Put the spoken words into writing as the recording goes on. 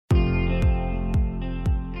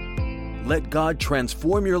Let God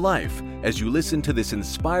transform your life as you listen to this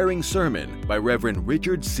inspiring sermon by Reverend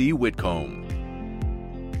Richard C. Whitcomb.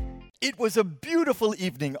 It was a beautiful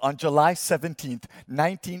evening on July 17th,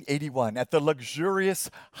 1981 at the luxurious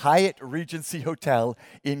Hyatt Regency Hotel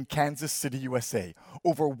in Kansas City, USA.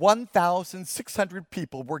 Over 1,600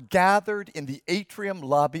 people were gathered in the atrium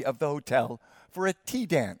lobby of the hotel for a tea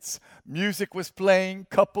dance. Music was playing,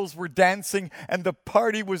 couples were dancing, and the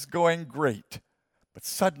party was going great. But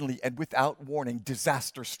suddenly and without warning,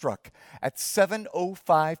 disaster struck. At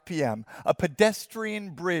 7:05 p.m., a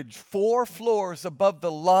pedestrian bridge 4 floors above the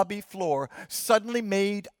lobby floor suddenly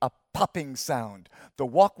made a popping sound. The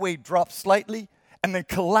walkway dropped slightly and then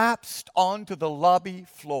collapsed onto the lobby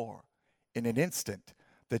floor. In an instant,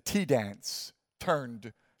 the tea dance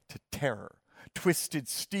turned to terror. Twisted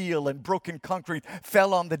steel and broken concrete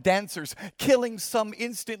fell on the dancers, killing some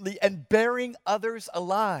instantly and burying others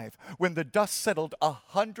alive. When the dust settled,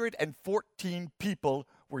 114 people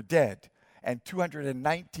were dead and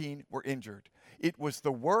 219 were injured. It was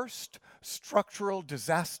the worst structural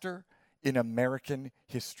disaster in American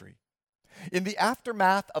history. In the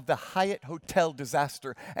aftermath of the Hyatt Hotel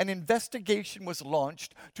disaster, an investigation was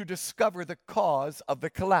launched to discover the cause of the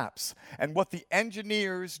collapse. And what the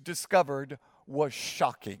engineers discovered was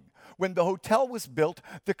shocking. When the hotel was built,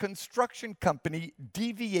 the construction company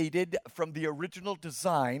deviated from the original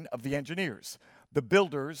design of the engineers. The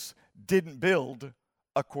builders didn't build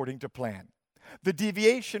according to plan. The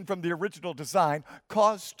deviation from the original design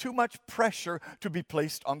caused too much pressure to be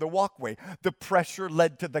placed on the walkway. The pressure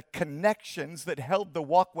led to the connections that held the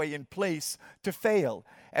walkway in place to fail.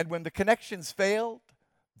 And when the connections failed,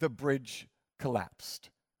 the bridge collapsed.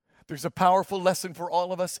 There's a powerful lesson for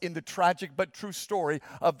all of us in the tragic but true story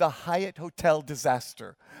of the Hyatt Hotel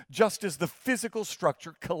disaster. Just as the physical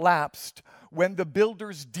structure collapsed when the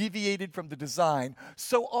builders deviated from the design,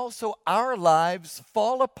 so also our lives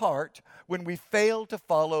fall apart when we fail to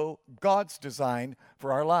follow God's design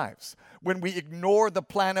for our lives. When we ignore the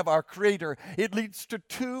plan of our Creator, it leads to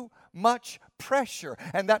too much pressure,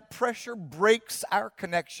 and that pressure breaks our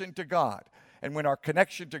connection to God. And when our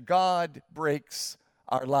connection to God breaks,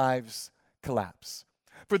 our lives collapse.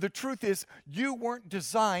 For the truth is, you weren't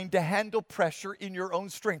designed to handle pressure in your own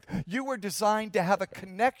strength. You were designed to have a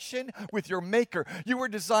connection with your Maker. You were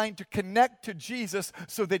designed to connect to Jesus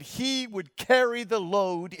so that He would carry the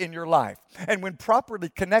load in your life. And when properly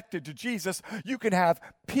connected to Jesus, you can have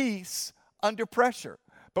peace under pressure.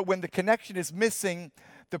 But when the connection is missing,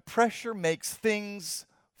 the pressure makes things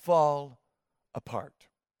fall apart.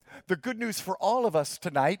 The good news for all of us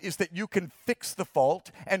tonight is that you can fix the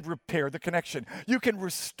fault and repair the connection. You can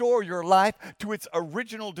restore your life to its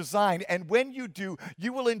original design, and when you do,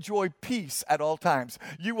 you will enjoy peace at all times.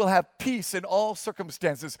 You will have peace in all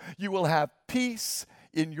circumstances. You will have peace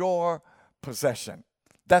in your possession.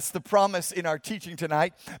 That's the promise in our teaching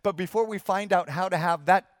tonight. But before we find out how to have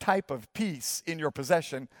that type of peace in your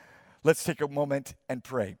possession, let's take a moment and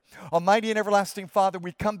pray. Almighty and everlasting Father,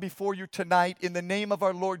 we come before you tonight in the name of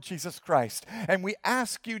our Lord Jesus Christ, and we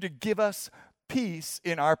ask you to give us peace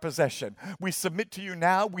in our possession. We submit to you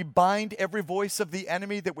now. We bind every voice of the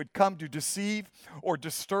enemy that would come to deceive or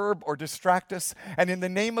disturb or distract us. And in the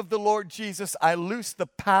name of the Lord Jesus, I loose the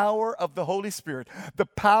power of the Holy Spirit, the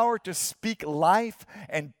power to speak life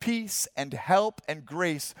and peace and help and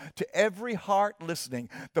grace to every heart listening,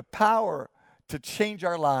 the power to change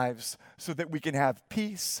our lives so that we can have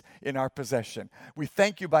peace in our possession. We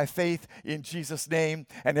thank you by faith in Jesus' name.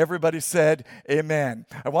 And everybody said, amen.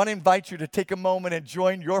 I want to invite you to take a moment and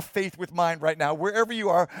join your faith with mine right now. Wherever you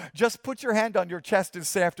are, just put your hand on your chest and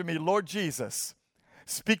say after me, Lord Jesus,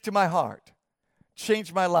 speak to my heart,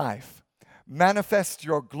 change my life, manifest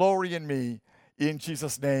your glory in me. In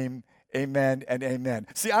Jesus' name, amen and amen.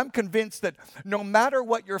 See, I'm convinced that no matter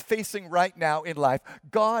what you're facing right now in life,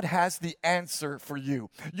 God has the answer for you.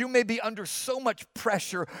 You may be under so much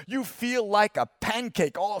pressure, you feel like a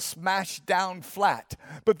pancake all smashed down flat.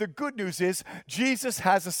 But the good news is, Jesus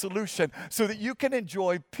has a solution so that you can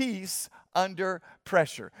enjoy peace under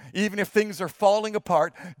pressure. Even if things are falling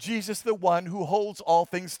apart, Jesus is the one who holds all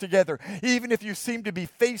things together. Even if you seem to be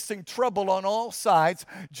facing trouble on all sides,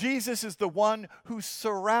 Jesus is the one who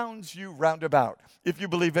surrounds you round about. If you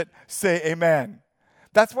believe it, say amen.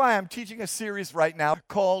 That's why I'm teaching a series right now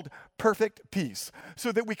called Perfect Peace,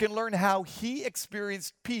 so that we can learn how He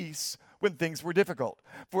experienced peace when things were difficult.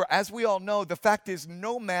 For as we all know, the fact is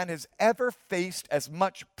no man has ever faced as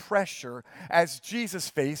much pressure as Jesus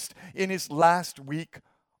faced in His last week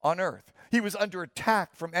on earth. He was under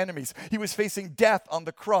attack from enemies. He was facing death on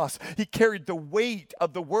the cross. He carried the weight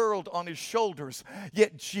of the world on his shoulders.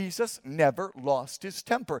 Yet Jesus never lost his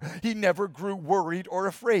temper. He never grew worried or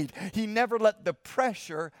afraid. He never let the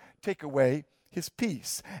pressure take away his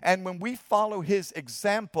peace. And when we follow his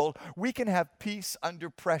example, we can have peace under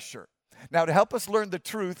pressure. Now, to help us learn the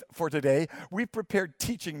truth for today, we've prepared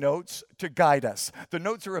teaching notes to guide us. The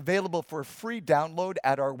notes are available for free download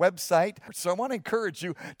at our website. So I want to encourage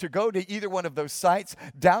you to go to either one of those sites,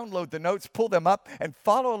 download the notes, pull them up, and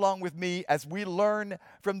follow along with me as we learn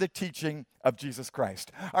from the teaching of Jesus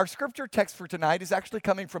Christ. Our scripture text for tonight is actually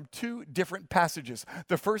coming from two different passages.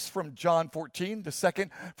 The first from John 14, the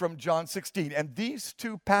second from John 16. And these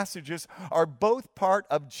two passages are both part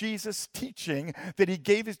of Jesus' teaching that he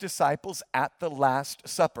gave his disciples at the Last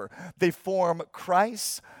Supper. They form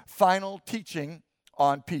Christ's final teaching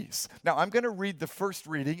on peace. Now, I'm going to read the first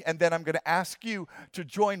reading, and then I'm going to ask you to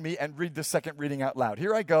join me and read the second reading out loud.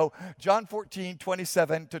 Here I go, John 14,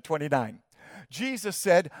 27 to 29. Jesus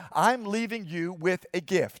said, I'm leaving you with a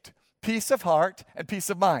gift, peace of heart and peace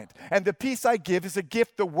of mind. And the peace I give is a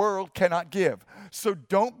gift the world cannot give. So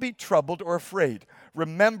don't be troubled or afraid.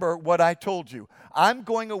 Remember what I told you. I'm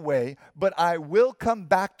going away, but I will come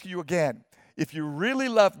back to you again. If you really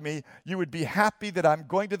love me, you would be happy that I'm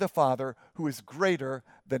going to the Father who is greater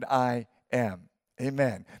than I am.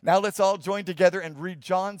 Amen. Now let's all join together and read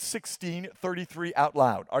John 16:33 out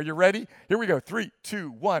loud. Are you ready? Here we go. 3,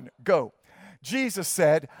 2, 1, go. Jesus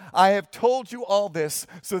said, I have told you all this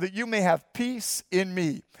so that you may have peace in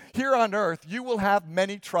me. Here on earth, you will have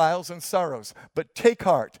many trials and sorrows, but take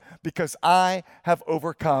heart because I have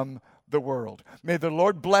overcome the world. May the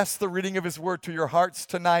Lord bless the reading of his word to your hearts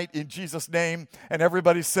tonight in Jesus' name. And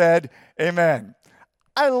everybody said, amen.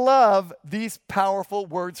 I love these powerful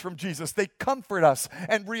words from Jesus. They comfort us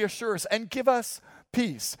and reassure us and give us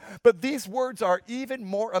peace. But these words are even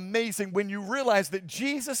more amazing when you realize that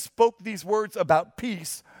Jesus spoke these words about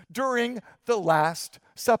peace during the Last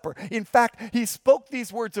Supper. In fact, he spoke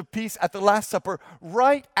these words of peace at the Last Supper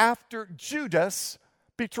right after Judas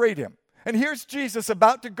betrayed him. And here's Jesus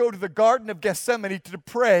about to go to the Garden of Gethsemane to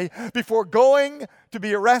pray before going to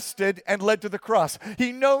be arrested and led to the cross.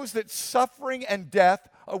 He knows that suffering and death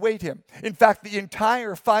await him. In fact, the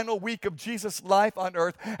entire final week of Jesus' life on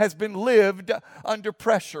earth has been lived under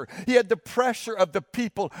pressure. He had the pressure of the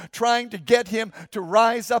people trying to get him to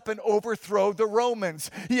rise up and overthrow the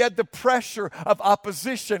Romans. He had the pressure of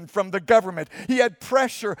opposition from the government. He had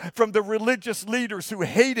pressure from the religious leaders who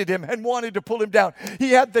hated him and wanted to pull him down.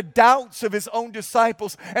 He had the doubts of his own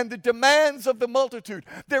disciples and the demands of the multitude.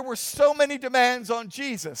 There were so many demands on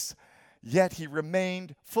Jesus, yet he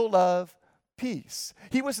remained full of peace.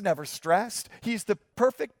 He was never stressed. He's the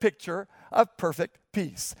perfect picture of perfect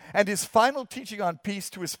peace. And his final teaching on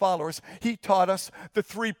peace to his followers, he taught us the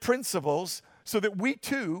three principles so that we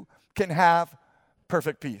too can have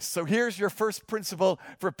perfect peace. So here's your first principle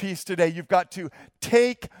for peace today. You've got to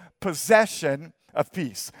take possession of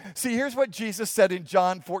peace. See, here's what Jesus said in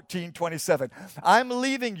John 14:27. I'm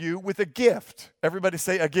leaving you with a gift. Everybody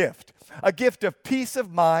say a gift. A gift of peace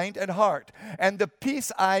of mind and heart. And the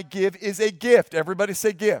peace I give is a gift. Everybody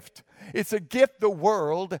say gift. It's a gift the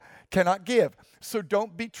world cannot give. So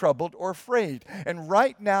don't be troubled or afraid. And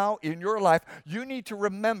right now in your life, you need to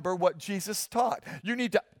remember what Jesus taught. You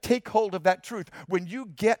need to take hold of that truth. When you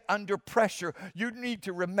get under pressure, you need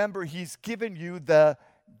to remember he's given you the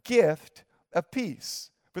gift of peace.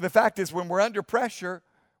 But the fact is, when we're under pressure,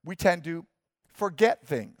 we tend to forget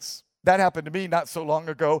things. That happened to me not so long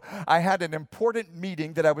ago. I had an important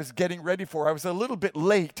meeting that I was getting ready for. I was a little bit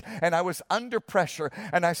late, and I was under pressure,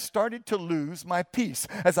 and I started to lose my peace.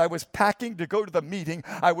 As I was packing to go to the meeting,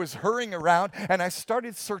 I was hurrying around, and I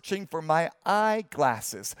started searching for my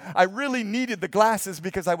eyeglasses. I really needed the glasses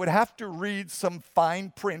because I would have to read some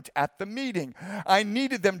fine print at the meeting. I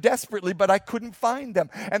needed them desperately, but I couldn't find them.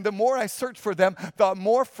 And the more I searched for them, the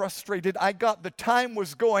more frustrated I got. The time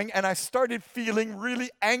was going, and I started feeling really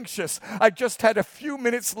anxious. I just had a few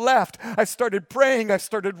minutes left. I started praying. I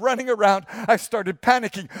started running around. I started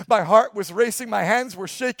panicking. My heart was racing. My hands were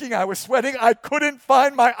shaking. I was sweating. I couldn't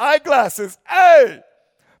find my eyeglasses. Hey!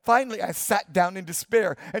 Finally, I sat down in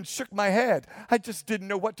despair and shook my head. I just didn't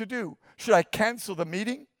know what to do. Should I cancel the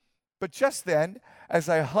meeting? But just then, as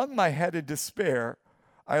I hung my head in despair,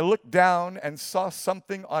 I looked down and saw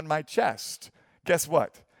something on my chest. Guess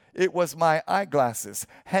what? It was my eyeglasses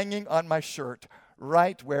hanging on my shirt,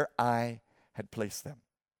 right where I had placed them.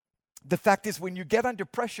 The fact is, when you get under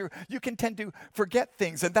pressure, you can tend to forget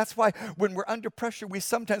things. And that's why when we're under pressure, we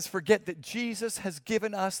sometimes forget that Jesus has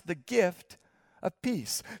given us the gift of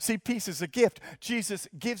peace. See, peace is a gift. Jesus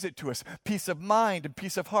gives it to us. Peace of mind and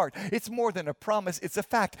peace of heart. It's more than a promise, it's a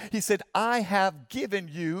fact. He said, I have given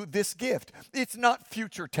you this gift. It's not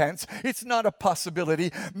future tense. It's not a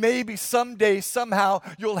possibility. Maybe someday, somehow,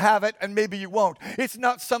 you'll have it and maybe you won't. It's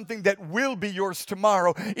not something that will be yours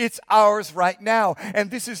tomorrow. It's ours right now.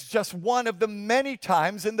 And this is just one of the many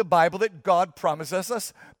times in the Bible that God promises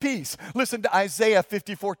us peace. Listen to Isaiah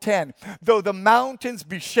 54:10. Though the mountains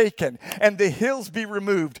be shaken and the hills be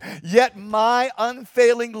removed, yet my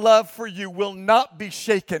unfailing love for you will not be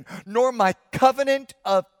shaken, nor my covenant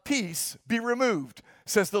of peace be removed,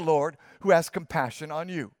 says the Lord, who has compassion on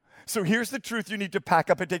you. So here's the truth you need to pack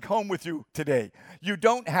up and take home with you today. You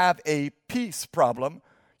don't have a peace problem,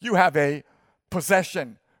 you have a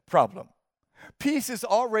possession problem. Peace is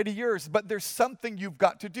already yours, but there's something you've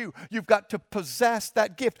got to do. You've got to possess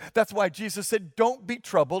that gift. That's why Jesus said, don't be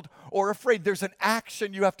troubled or afraid. There's an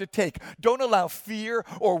action you have to take. Don't allow fear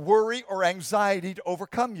or worry or anxiety to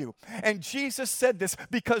overcome you. And Jesus said this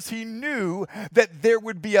because he knew that there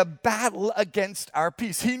would be a battle against our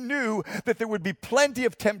peace. He knew that there would be plenty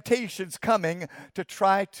of temptations coming to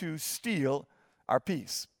try to steal our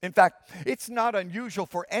peace. In fact, it's not unusual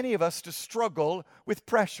for any of us to struggle with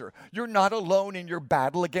pressure. You're not alone in your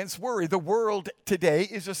battle against worry. The world today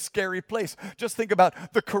is a scary place. Just think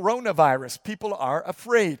about the coronavirus. People are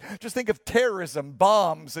afraid. Just think of terrorism,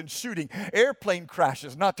 bombs and shooting, airplane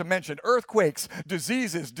crashes, not to mention earthquakes,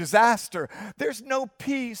 diseases, disaster. There's no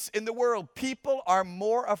peace in the world. People are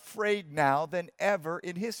more afraid now than ever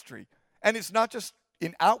in history. And it's not just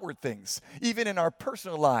in outward things, even in our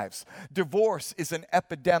personal lives. Divorce is an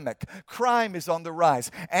epidemic. Crime is on the rise.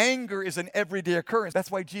 Anger is an everyday occurrence. That's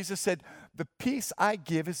why Jesus said, the peace I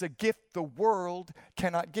give is a gift the world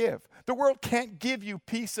cannot give. The world can't give you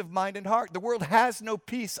peace of mind and heart. The world has no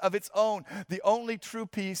peace of its own. The only true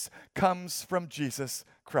peace comes from Jesus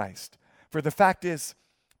Christ. For the fact is,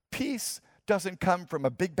 peace doesn't come from a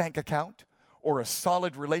big bank account or a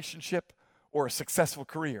solid relationship or a successful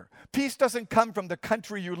career. Peace doesn't come from the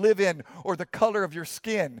country you live in or the color of your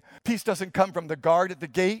skin. Peace doesn't come from the guard at the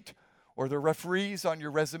gate or the referees on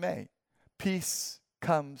your resume. Peace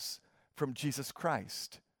comes from Jesus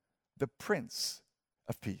Christ, the Prince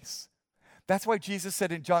of Peace. That's why Jesus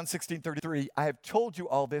said in John 16:33, I have told you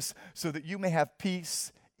all this so that you may have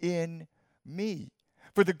peace in me.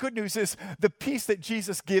 For the good news is the peace that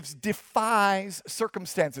Jesus gives defies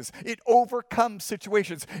circumstances. It overcomes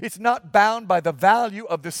situations. It's not bound by the value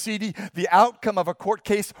of the CD, the outcome of a court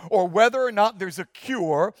case, or whether or not there's a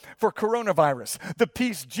cure for coronavirus. The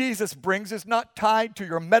peace Jesus brings is not tied to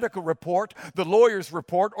your medical report, the lawyer's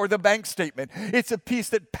report, or the bank statement. It's a peace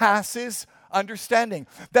that passes understanding.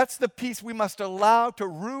 That's the peace we must allow to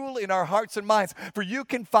rule in our hearts and minds. For you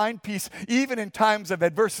can find peace even in times of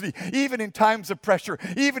adversity, even in times of pressure,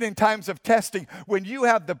 even in times of testing, when you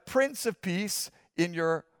have the Prince of Peace in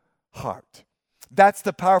your heart. That's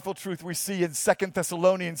the powerful truth we see in 2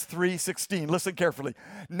 Thessalonians 3:16. Listen carefully.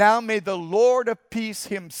 Now may the Lord of peace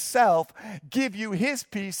himself give you his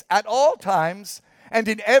peace at all times and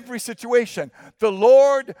in every situation. The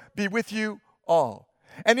Lord be with you all.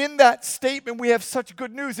 And in that statement, we have such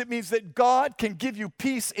good news. It means that God can give you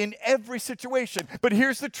peace in every situation. But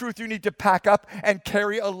here's the truth you need to pack up and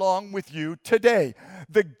carry along with you today.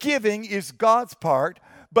 The giving is God's part,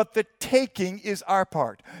 but the taking is our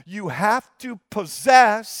part. You have to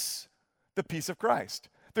possess the peace of Christ.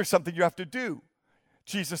 There's something you have to do.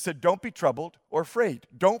 Jesus said, don't be troubled or afraid.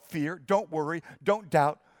 Don't fear, don't worry, don't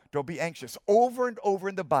doubt. Don't be anxious. Over and over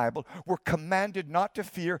in the Bible, we're commanded not to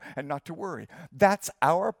fear and not to worry. That's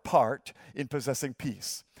our part in possessing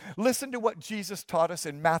peace. Listen to what Jesus taught us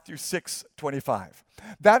in Matthew 6:25.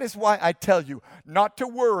 That is why I tell you not to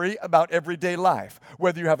worry about everyday life,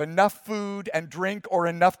 whether you have enough food and drink or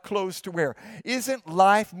enough clothes to wear. Isn't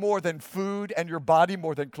life more than food and your body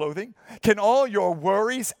more than clothing? Can all your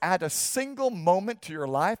worries add a single moment to your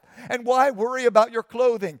life? And why worry about your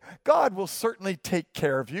clothing? God will certainly take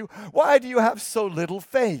care of you. Why do you have so little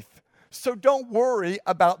faith? So don't worry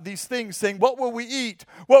about these things, saying, what will we eat?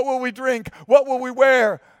 What will we drink? What will we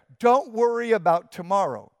wear? Don't worry about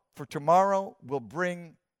tomorrow, for tomorrow will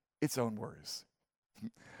bring its own worries.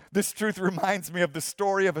 This truth reminds me of the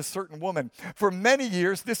story of a certain woman. For many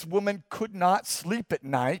years, this woman could not sleep at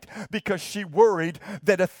night because she worried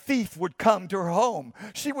that a thief would come to her home.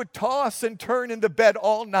 She would toss and turn in the bed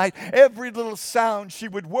all night. Every little sound, she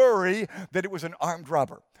would worry that it was an armed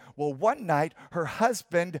robber. Well, one night, her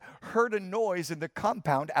husband heard a noise in the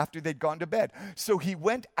compound after they'd gone to bed. So he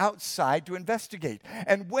went outside to investigate.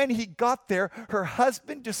 And when he got there, her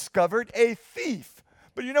husband discovered a thief.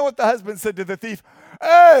 But you know what the husband said to the thief?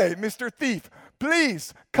 Hey, Mr. Thief,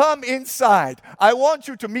 please come inside. I want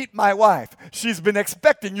you to meet my wife. She's been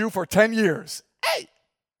expecting you for 10 years. Hey!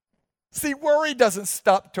 See, worry doesn't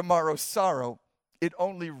stop tomorrow's sorrow. It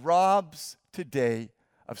only robs today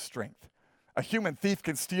of strength. A human thief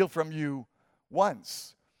can steal from you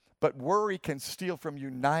once, but worry can steal from you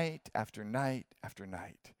night after night after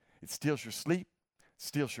night. It steals your sleep,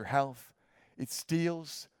 steals your health, it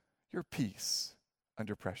steals your peace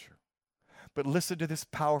under pressure. But listen to this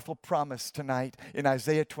powerful promise tonight in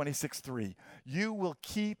Isaiah 26:3. You will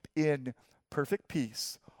keep in perfect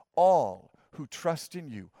peace all who trust in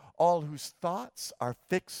you, all whose thoughts are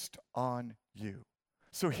fixed on you.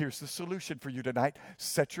 So here's the solution for you tonight.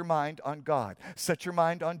 Set your mind on God. Set your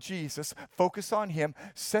mind on Jesus. Focus on Him.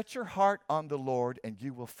 Set your heart on the Lord, and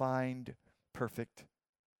you will find perfect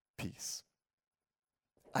peace.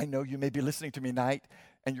 I know you may be listening to me tonight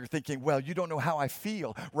and you're thinking, well, you don't know how I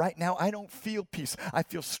feel. Right now, I don't feel peace. I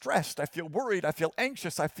feel stressed. I feel worried. I feel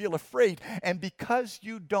anxious. I feel afraid. And because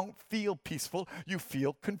you don't feel peaceful, you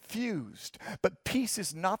feel confused. But peace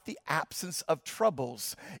is not the absence of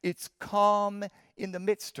troubles. It's calm in the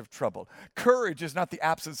midst of trouble. Courage is not the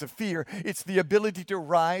absence of fear. It's the ability to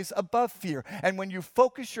rise above fear. And when you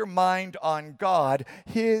focus your mind on God,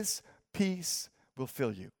 His peace will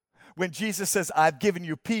fill you. When Jesus says, I've given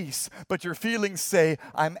you peace, but your feelings say,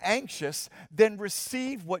 I'm anxious, then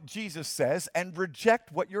receive what Jesus says and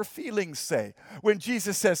reject what your feelings say. When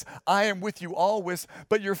Jesus says, I am with you always,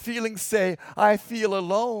 but your feelings say, I feel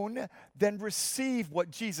alone, then receive what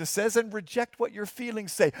Jesus says and reject what your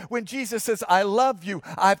feelings say. When Jesus says, I love you,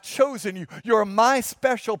 I've chosen you, you're my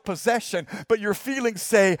special possession, but your feelings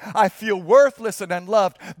say, I feel worthless and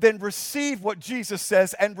unloved, then receive what Jesus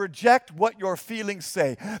says and reject what your feelings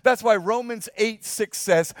say. That's why Romans 8:6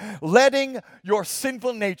 says, letting your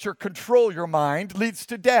sinful nature control your mind leads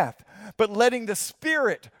to death, but letting the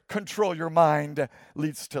Spirit control your mind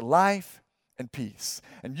leads to life and peace.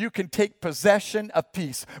 And you can take possession of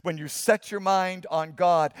peace when you set your mind on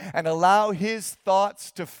God and allow His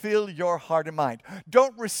thoughts to fill your heart and mind.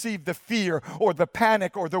 Don't receive the fear or the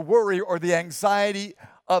panic or the worry or the anxiety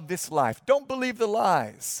of this life. Don't believe the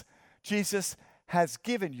lies. Jesus has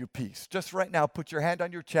given you peace. Just right now, put your hand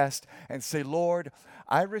on your chest and say, Lord,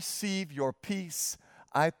 I receive your peace.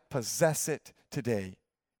 I possess it today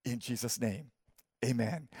in Jesus' name.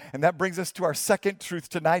 Amen. And that brings us to our second truth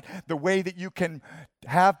tonight. The way that you can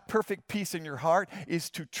have perfect peace in your heart is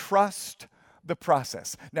to trust the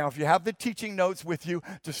process. Now, if you have the teaching notes with you,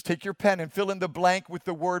 just take your pen and fill in the blank with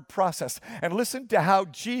the word process. And listen to how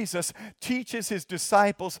Jesus teaches His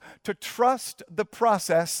disciples to trust the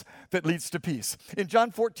process that leads to peace. In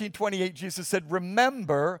John 14:28, Jesus said,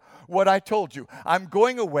 remember what I told you. I'm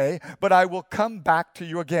going away, but I will come back to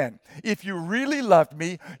you again. If you really loved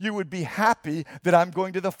me, you would be happy that I'm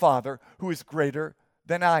going to the Father who is greater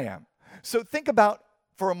than I am. So think about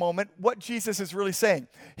for a moment what Jesus is really saying.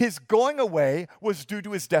 His going away was due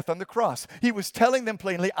to His death on the cross. He was telling them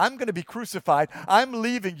plainly, I'm going to be crucified. I'm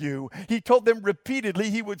leaving you. He told them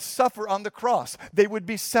repeatedly He would suffer on the cross. They would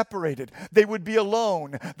be separated. They would be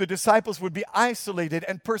alone. The disciples would be isolated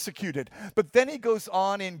and persecuted. But then He goes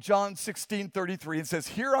on in John 16:33 and says,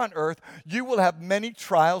 here on earth you will have many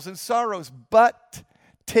trials and sorrows, but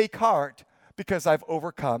take heart, because I've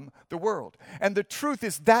overcome the world. And the truth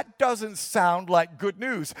is that doesn't sound like good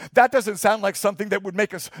news. That doesn't sound like something that would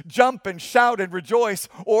make us jump and shout and rejoice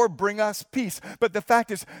or bring us peace. But the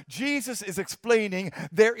fact is, Jesus is explaining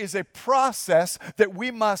there is a process that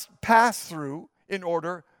we must pass through in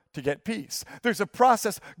order to get peace. There's a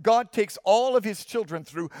process God takes all of His children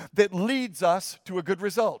through that leads us to a good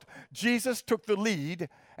result. Jesus took the lead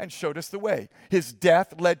and showed us the way. His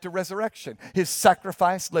death led to resurrection. His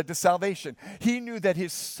sacrifice led to salvation. He knew that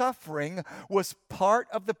His suffering was part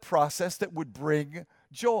of the process that would bring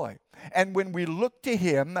joy. And when we look to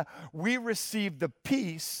Him, we receive the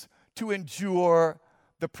peace to endure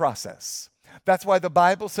the process. That's why the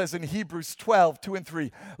Bible says in Hebrews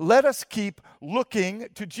 12:2-3, let us keep looking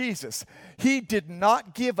to Jesus. He did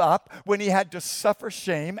not give up when He had to suffer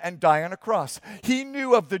shame and die on a cross. He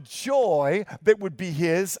knew of the joy that would be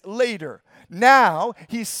His later. Now,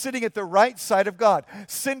 He's sitting at the right side of God.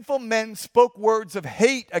 Sinful men spoke words of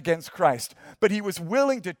hate against Christ, but He was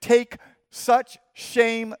willing to take such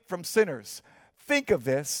shame from sinners. Think of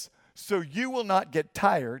this so you will not get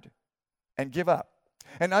tired and give up.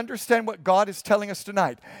 And understand what God is telling us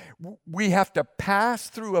tonight. We have to pass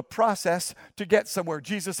through a process to get somewhere.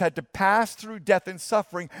 Jesus had to pass through death and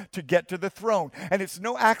suffering to get to the throne. And it's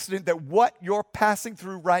no accident that what you're passing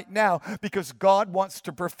through right now, because God wants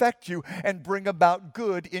to perfect you and bring about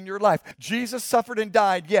good in your life. Jesus suffered and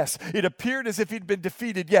died, yes. It appeared as if he'd been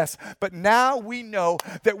defeated, yes. But now we know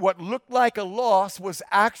that what looked like a loss was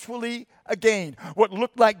actually a gain. What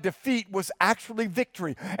looked like defeat was actually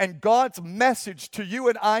victory. And God's message to you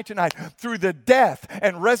and I tonight, through the death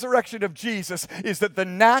and resurrection of Jesus, is that the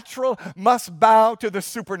natural must bow to the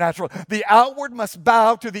supernatural. The outward must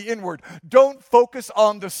bow to the inward. Don't focus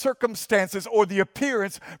on the circumstances or the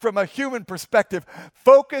appearance from a human perspective.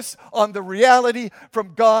 Focus on the reality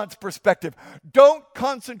from God's perspective. Don't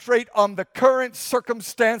concentrate on the current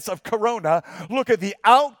circumstance of corona. Look at the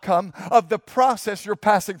outcome of the process you're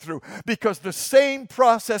passing through, because the same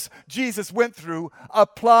process Jesus went through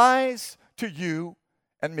applies to you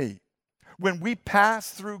and me. When we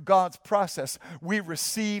pass through God's process, we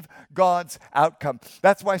receive God's outcome.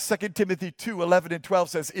 That's why 2 Timothy 2:11 and 12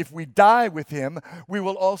 says, if we die with him, we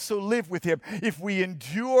will also live with him. If we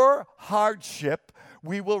endure hardship,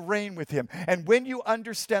 we will reign with him. And when you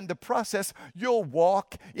understand the process, you'll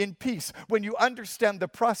walk in peace. When you understand the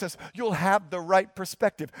process, you'll have the right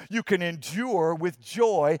perspective. You can endure with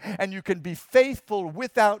joy, and you can be faithful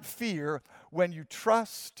without fear when you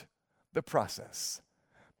trust the process.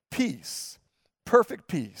 Peace, perfect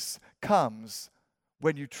peace, comes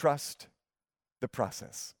when you trust the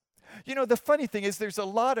process. You know, the funny thing is there's a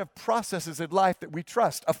lot of processes in life that we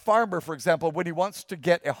trust. A farmer, for example, when he wants to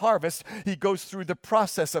get a harvest, he goes through the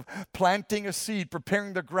process of planting a seed,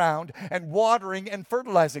 preparing the ground, and watering and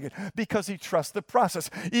fertilizing it because he trusts the process.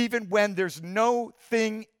 Even when there's no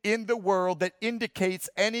thing in the world that indicates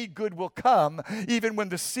any good will come, even when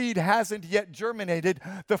the seed hasn't yet germinated,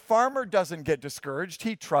 the farmer doesn't get discouraged.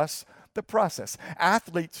 He trusts the process.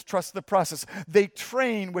 Athletes trust the process. They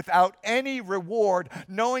train without any reward,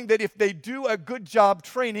 knowing that if they do a good job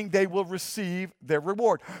training, they will receive their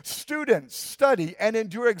reward. Students study and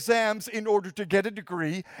endure exams in order to get a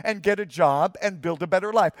degree and get a job and build a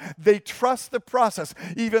better life. They trust the process.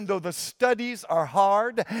 Even though the studies are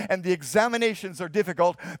hard and the examinations are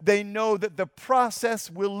difficult, they know that the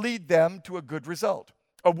process will lead them to a good result.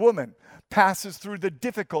 A woman passes through the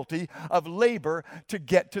difficulty of labor to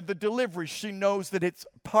get to the delivery. She knows that it's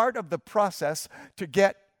part of the process to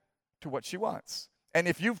get to what she wants. And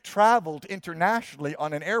if you've traveled internationally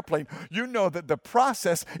on an airplane, you know that the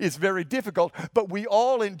process is very difficult, but we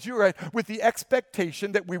all endure it with the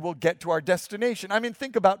expectation that we will get to our destination. I mean,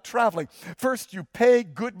 think about traveling. First, you pay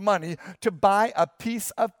good money to buy a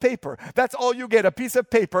piece of paper. That's all you get, a piece of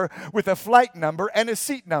paper with a flight number and a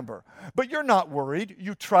seat number. But you're not worried.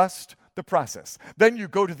 You trust the process. Then you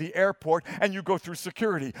go to the airport and you go through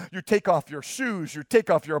security. You take off your shoes, you take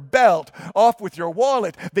off your belt, off with your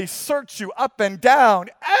wallet. They search you up and down.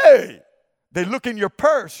 Hey! They look in your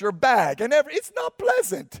purse, your bag, and it's not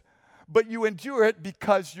pleasant. But you endure it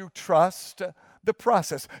because you trust the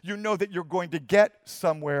process. You know that you're going to get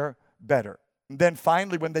somewhere better. And then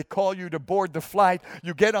finally, when they call you to board the flight,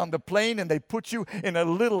 you get on the plane and they put you in a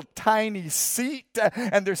little tiny seat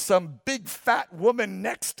and there's some big fat woman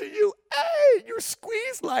next to you. Hey, you're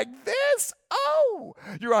squeezed like this. Oh,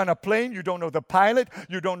 you're on a plane. You don't know the pilot.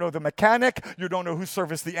 You don't know the mechanic. You don't know who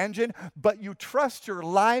serviced the engine. But you trust your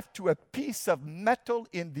life to a piece of metal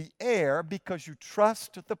in the air because you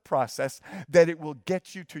trust the process that it will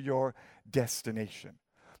get you to your destination.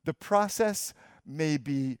 The process may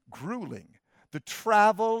be grueling. The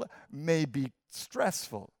travel may be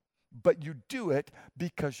stressful, but you do it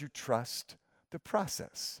because you trust the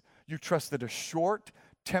process. You trust that a short,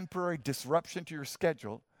 temporary disruption to your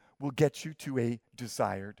schedule will get you to a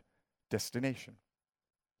desired destination.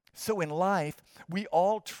 So in life, we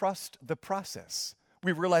all trust the process.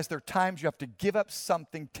 We realize there are times you have to give up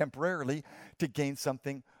something temporarily to gain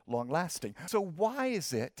something long-lasting. So why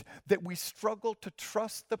is it that we struggle to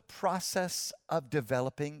trust the process of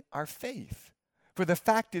developing our faith? For the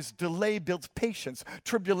fact is, delay builds patience,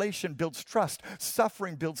 tribulation builds trust,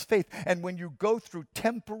 suffering builds faith. And when you go through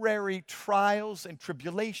temporary trials and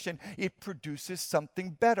tribulation, it produces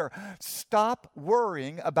something better. Stop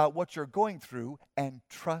worrying about what you're going through and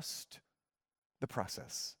trust the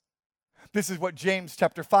process. This is what James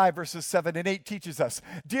chapter 5, verses 7 and 8 teaches us.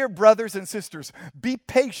 Dear brothers and sisters, be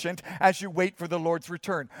patient as you wait for the Lord's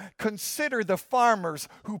return. Consider the farmers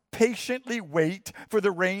who patiently wait for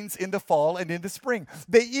the rains in the fall and in the spring.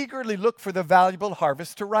 They eagerly look for the valuable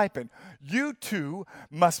harvest to ripen. You too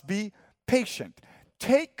must be patient.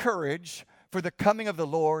 Take courage, for the coming of the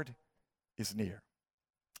Lord is near.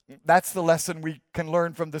 That's the lesson we can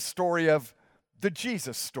learn from the story of the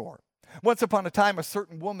Jesus store. Once upon a time, a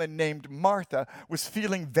certain woman named Martha was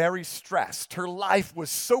feeling very stressed. Her life was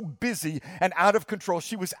so busy and out of control,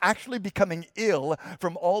 she was actually becoming ill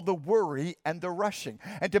from all the worry and the rushing.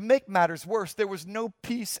 And to make matters worse, there was no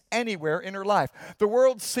peace anywhere in her life. The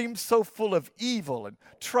world seemed so full of evil and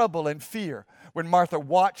trouble and fear. When Martha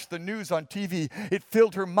watched the news on TV, it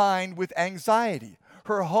filled her mind with anxiety.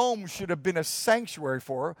 Her home should have been a sanctuary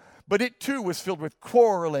for her, but it too was filled with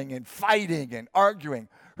quarreling and fighting and arguing.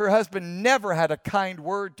 Her husband never had a kind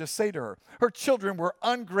word to say to her. Her children were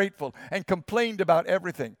ungrateful and complained about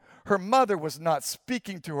everything. Her mother was not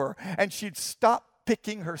speaking to her, and she'd stopped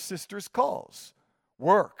picking her sister's calls.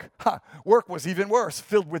 Work was even worse,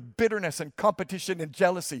 filled with bitterness and competition and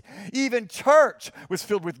jealousy. Even church was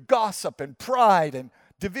filled with gossip and pride and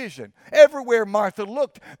division. Everywhere Martha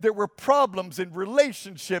looked, there were problems in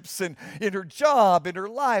relationships and in her job, in her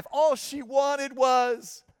life. All she wanted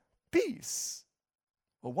was peace.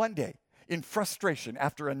 Well, one day, in frustration,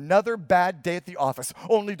 after another bad day at the office,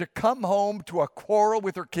 only to come home to a quarrel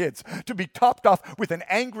with her kids, to be topped off with an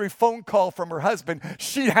angry phone call from her husband,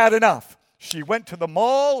 she had enough. She went to the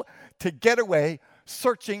mall to get away,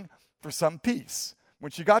 searching for some peace.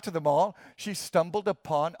 When she got to the mall, she stumbled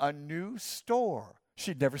upon a new store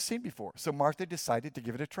she'd never seen before. So Martha decided to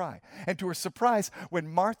give it a try. And to her surprise,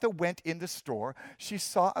 when Martha went in the store, she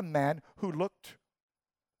saw a man who looked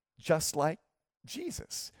just like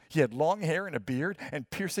Jesus. He had long hair and a beard and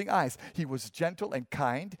piercing eyes. He was gentle and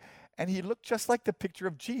kind, and he looked just like the picture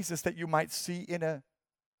of Jesus that you might see in a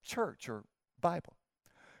church or Bible.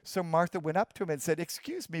 So Martha went up to him and said,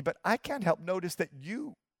 "Excuse me, but I can't help notice that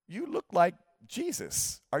you look like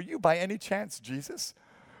Jesus. Are you by any chance Jesus?"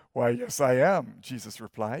 "Why, yes, I am," Jesus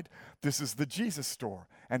replied. "This is the Jesus store,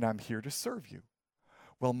 and I'm here to serve you."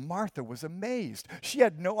 Well, Martha was amazed. She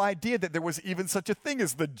had no idea that there was even such a thing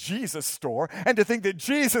as the Jesus store, and to think that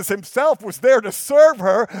Jesus himself was there to serve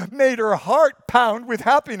her made her heart pound with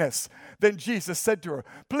happiness. Then Jesus said to her,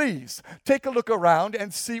 "Please, take a look around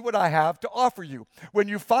and see what I have to offer you. When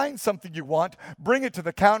you find something you want, bring it to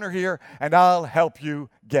the counter here, and I'll help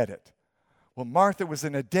you get it." Well, Martha was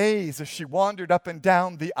in a daze as she wandered up and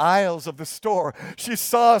down the aisles of the store. She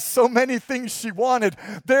saw so many things she wanted.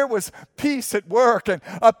 There was peace at work and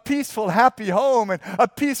a peaceful, happy home and a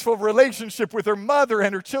peaceful relationship with her mother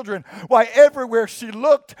and her children. Why, everywhere she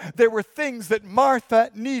looked, there were things that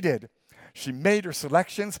Martha needed. She made her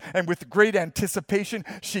selections, and with great anticipation,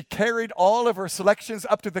 she carried all of her selections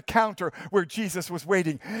up to the counter where Jesus was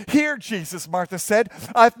waiting. "Here, Jesus," Martha said,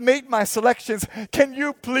 "I've made my selections. Can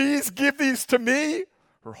you please give these to me?"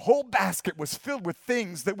 Her whole basket was filled with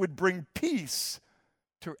things that would bring peace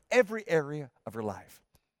to every area of her life.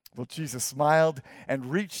 Well, Jesus smiled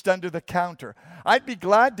and reached under the counter. "I'd be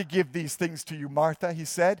glad to give these things to you, Martha," he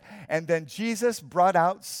said. And then Jesus brought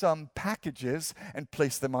out some packages and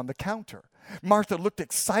placed them on the counter. Martha looked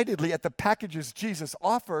excitedly at the packages Jesus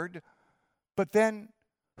offered, but then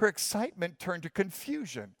her excitement turned to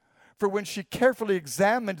confusion. For when she carefully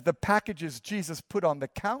examined the packages Jesus put on the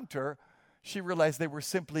counter, she realized they were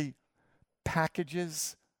simply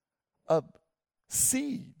packages of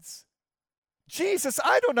seeds. "Jesus,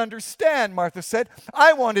 I don't understand," Martha said.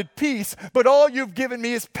 "I wanted peace, but all you've given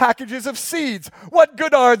me is packages of seeds. What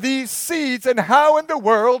good are these seeds, and how in the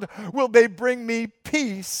world will they bring me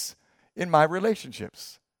peace in my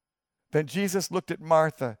relationships?" Then Jesus looked at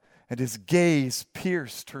Martha, and his gaze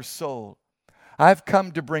pierced her soul. "I've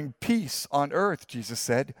come to bring peace on earth," Jesus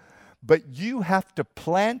said. "But you have to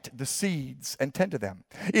plant the seeds and tend to them.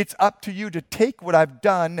 It's up to you to take what I've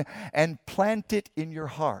done and plant it in your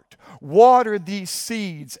heart. Water these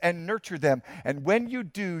seeds and nurture them. And when you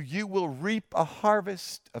do, you will reap a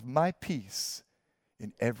harvest of my peace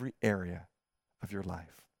in every area of your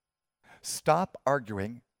life." Stop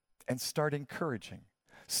arguing and start encouraging.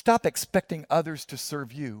 Stop expecting others to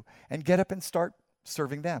serve you and get up and start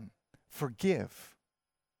serving them. Forgive.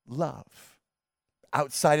 Love.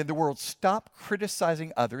 Outside in the world, stop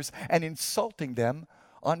criticizing others and insulting them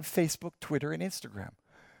on Facebook, Twitter, and Instagram.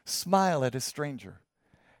 Smile at a stranger.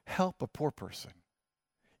 Help a poor person.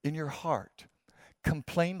 In your heart,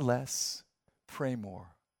 complain less, pray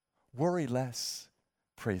more. Worry less,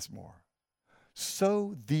 praise more.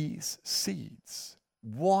 Sow these seeds,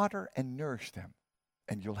 water and nourish them,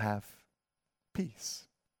 and you'll have peace.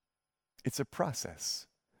 It's a process,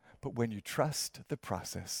 but when you trust the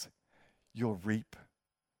process, you'll reap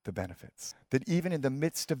the benefits. That even in the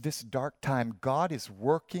midst of this dark time, God is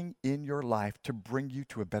working in your life to bring you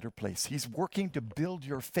to a better place. He's working to build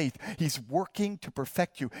your faith. He's working to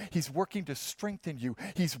perfect you. He's working to strengthen you.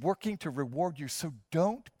 He's working to reward you. So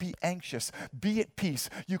don't be anxious. Be at peace.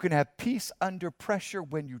 You can have peace under pressure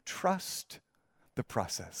when you trust the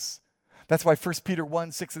process. That's why 1 Peter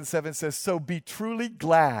 1, 6 and 7 says, so be truly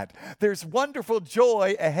glad. There's wonderful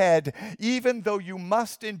joy ahead, even though you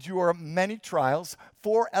must endure many trials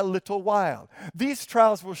for a little while. These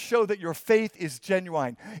trials will show that your faith is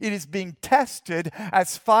genuine. It is being tested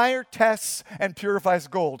as fire tests and purifies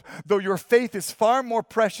gold, though your faith is far more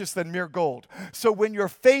precious than mere gold. So when your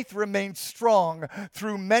faith remains strong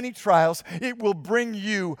through many trials, it will bring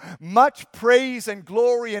you much praise and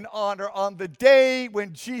glory and honor on the day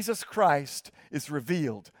when Jesus Christ is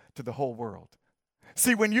revealed to the whole world.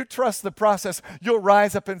 See, when you trust the process, you'll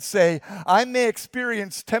rise up and say, I may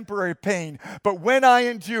experience temporary pain, but when I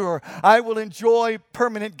endure, I will enjoy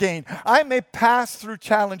permanent gain. I may pass through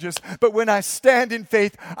challenges, but when I stand in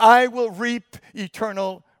faith, I will reap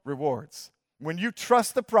eternal rewards. When you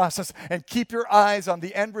trust the process and keep your eyes on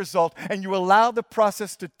the end result, and you allow the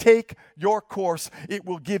process to take your course, it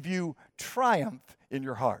will give you triumph in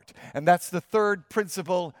your heart. And that's the third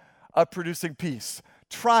principle of producing peace.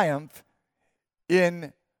 Triumph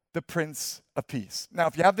in the Prince of Peace. Now,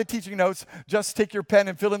 if you have the teaching notes, just take your pen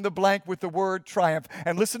and fill in the blank with the word triumph.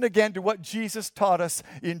 And listen again to what Jesus taught us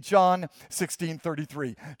in John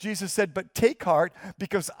 16:33. Jesus said, but take heart,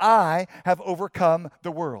 because I have overcome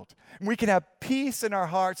the world. And we can have peace in our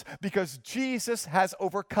hearts because Jesus has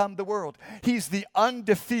overcome the world. He's the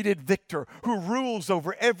undefeated victor who rules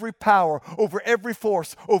over every power, over every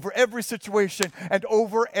force, over every situation, and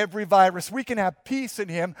over every virus. We can have peace in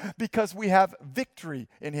him because we have victory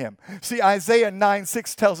in him. See, Isaiah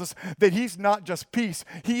 9:6 tells us that he's not just peace,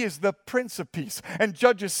 he is the Prince of Peace. And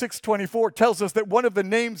Judges 6:24 tells us that one of the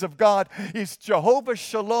names of God is Jehovah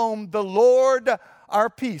Shalom, the Lord our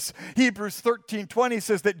peace. Hebrews 13:20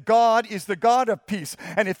 says that God is the God of peace.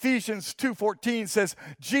 And Ephesians 2:14 says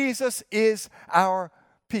Jesus is our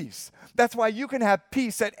peace. That's why you can have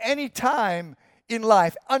peace at any time in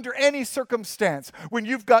life, under any circumstance. When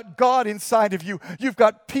you've got God inside of you, you've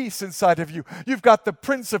got peace inside of you. You've got the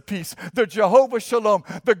Prince of Peace, the Jehovah Shalom,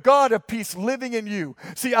 the God of peace living in you.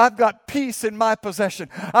 See, I've got peace in my possession.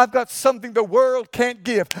 I've got something the world can't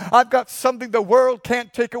give. I've got something the world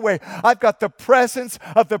can't take away. I've got the presence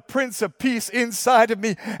of the Prince of Peace inside of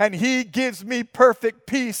me, and he gives me perfect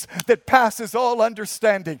peace that passes all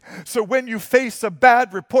understanding. So when you face a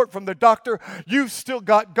bad report from the doctor, you've still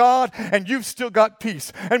got God, and you've still got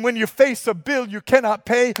peace. And when you face a bill you cannot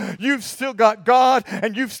pay, you've still got God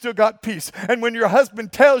and you've still got peace. And when your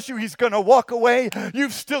husband tells you he's going to walk away,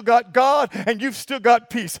 you've still got God and you've still got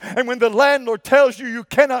peace. And when the landlord tells you you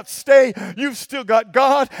cannot stay, you've still got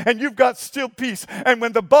God and you've got still peace. And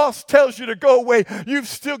when the boss tells you to go away, you've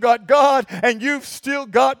still got God and you've still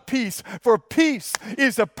got peace. For peace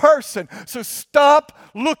is a person. So stop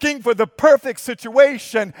looking for the perfect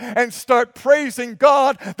situation and start praising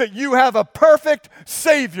God that you have a perfect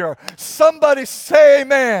Savior. Somebody say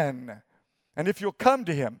amen. And if you'll come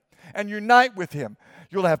to him and unite with him,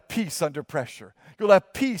 you'll have peace under pressure. You'll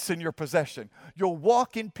have peace in your possession. You'll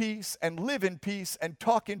walk in peace and live in peace and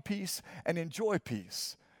talk in peace and enjoy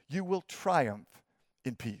peace. You will triumph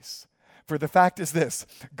in peace. For the fact is this,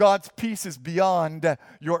 God's peace is beyond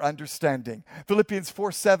your understanding. Philippians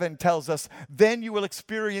 4:7 tells us, then you will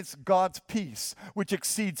experience God's peace, which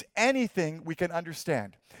exceeds anything we can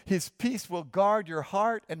understand. His peace will guard your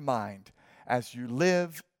heart and mind as you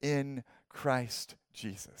live in Christ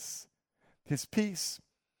Jesus. His peace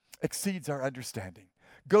exceeds our understanding,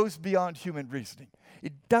 goes beyond human reasoning.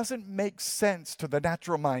 It doesn't make sense to the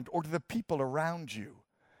natural mind or to the people around you.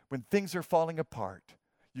 When things are falling apart,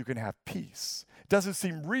 you can have peace. It doesn't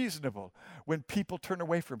seem reasonable when people turn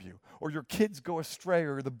away from you, or your kids go astray,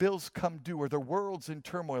 or the bills come due, or the world's in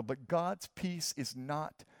turmoil. But God's peace is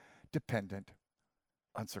not dependent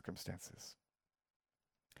on circumstances.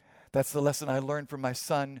 That's the lesson I learned from my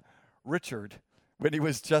son, Richard, when he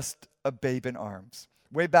was just a babe in arms.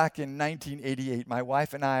 Way back in 1988, my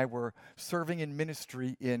wife and I were serving in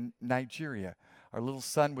ministry in Nigeria. Our little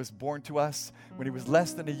son was born to us. When he was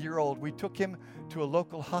less than a year old, we took him to a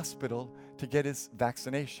local hospital to get his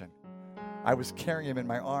vaccination. I was carrying him in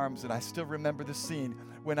my arms, and I still remember the scene.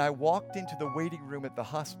 When I walked into the waiting room at the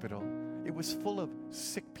hospital, it was full of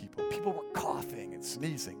sick people. People were coughing and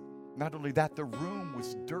sneezing. Not only that, the room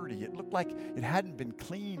was dirty. It looked like it hadn't been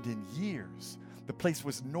cleaned in years. The place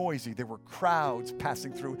was noisy. There were crowds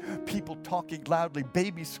passing through, people talking loudly,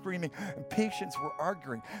 babies screaming, and patients were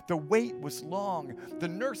arguing. The wait was long. The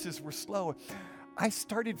nurses were slow. I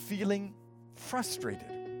started feeling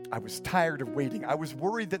frustrated. I was tired of waiting. I was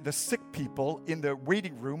worried that the sick people in the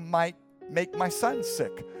waiting room might make my son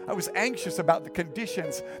sick. I was anxious about the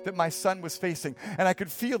conditions that my son was facing, and I could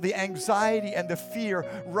feel the anxiety and the fear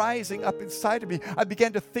rising up inside of me. I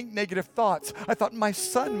began to think negative thoughts. I thought my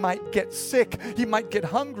son might get sick. He might get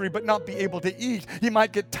hungry but not be able to eat. He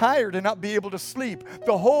might get tired and not be able to sleep.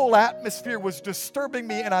 The whole atmosphere was disturbing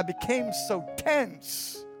me, and I became so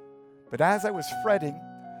tense. But as I was fretting,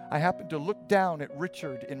 I happened to look down at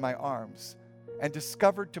Richard in my arms and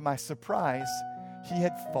discovered to my surprise he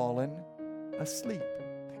had fallen asleep.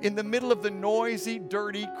 In the middle of the noisy,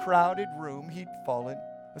 dirty, crowded room, he'd fallen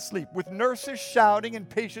asleep. With nurses shouting and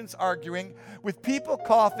patients arguing, with people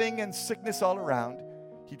coughing and sickness all around,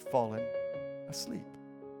 he'd fallen asleep.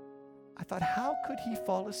 I thought, how could he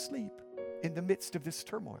fall asleep in the midst of this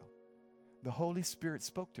turmoil? The Holy Spirit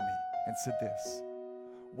spoke to me and said this: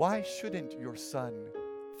 why shouldn't your son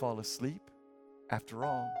fall asleep? After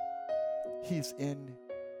all, he's in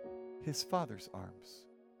his Father's arms.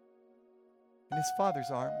 In his Father's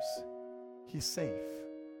arms, he's safe.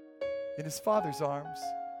 In his Father's arms,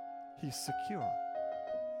 he's secure.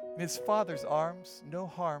 In his Father's arms, no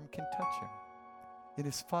harm can touch him. In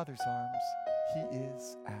his Father's arms, he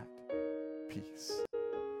is at peace.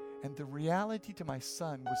 And the reality to my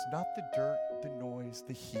son was not the dirt, the noise,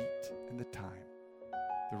 the heat, and the time.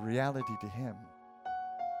 The reality to him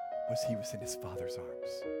was he was in his Father's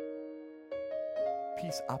arms.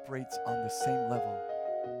 Peace operates on the same level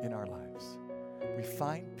in our lives. We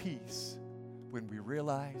find peace when we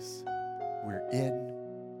realize we're in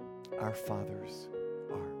our Father's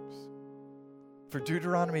arms. For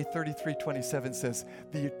Deuteronomy 33:27 says,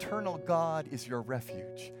 the eternal God is your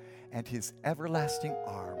refuge, and his everlasting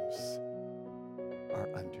arms are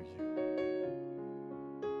under you.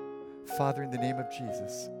 Father, in the name of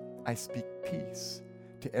Jesus, I speak peace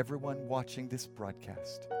to everyone watching this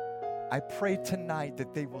broadcast. I pray tonight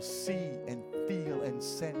that they will see and feel and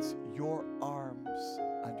sense your arms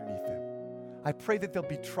underneath them. I pray that they'll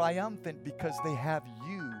be triumphant because they have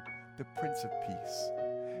you, the Prince of Peace.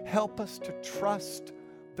 Help us to trust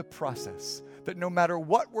the process, that no matter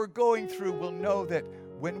what we're going through, we'll know that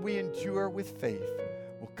when we endure with faith,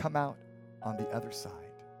 we'll come out on the other side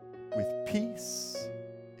with peace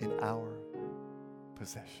in our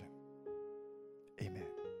possession. Amen.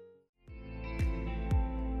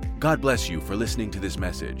 God bless you for listening to this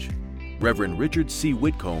message. Reverend Richard C.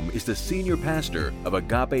 Whitcomb is the senior pastor of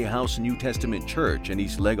Agape House New Testament Church in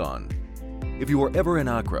East Legon. If you are ever in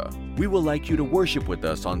Accra, we would like you to worship with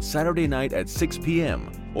us on Saturday night at 6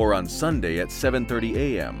 p.m. or on Sunday at 7:30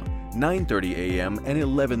 a.m., 9:30 a.m., and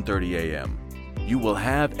 11:30 a.m. You will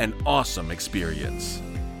have an awesome experience.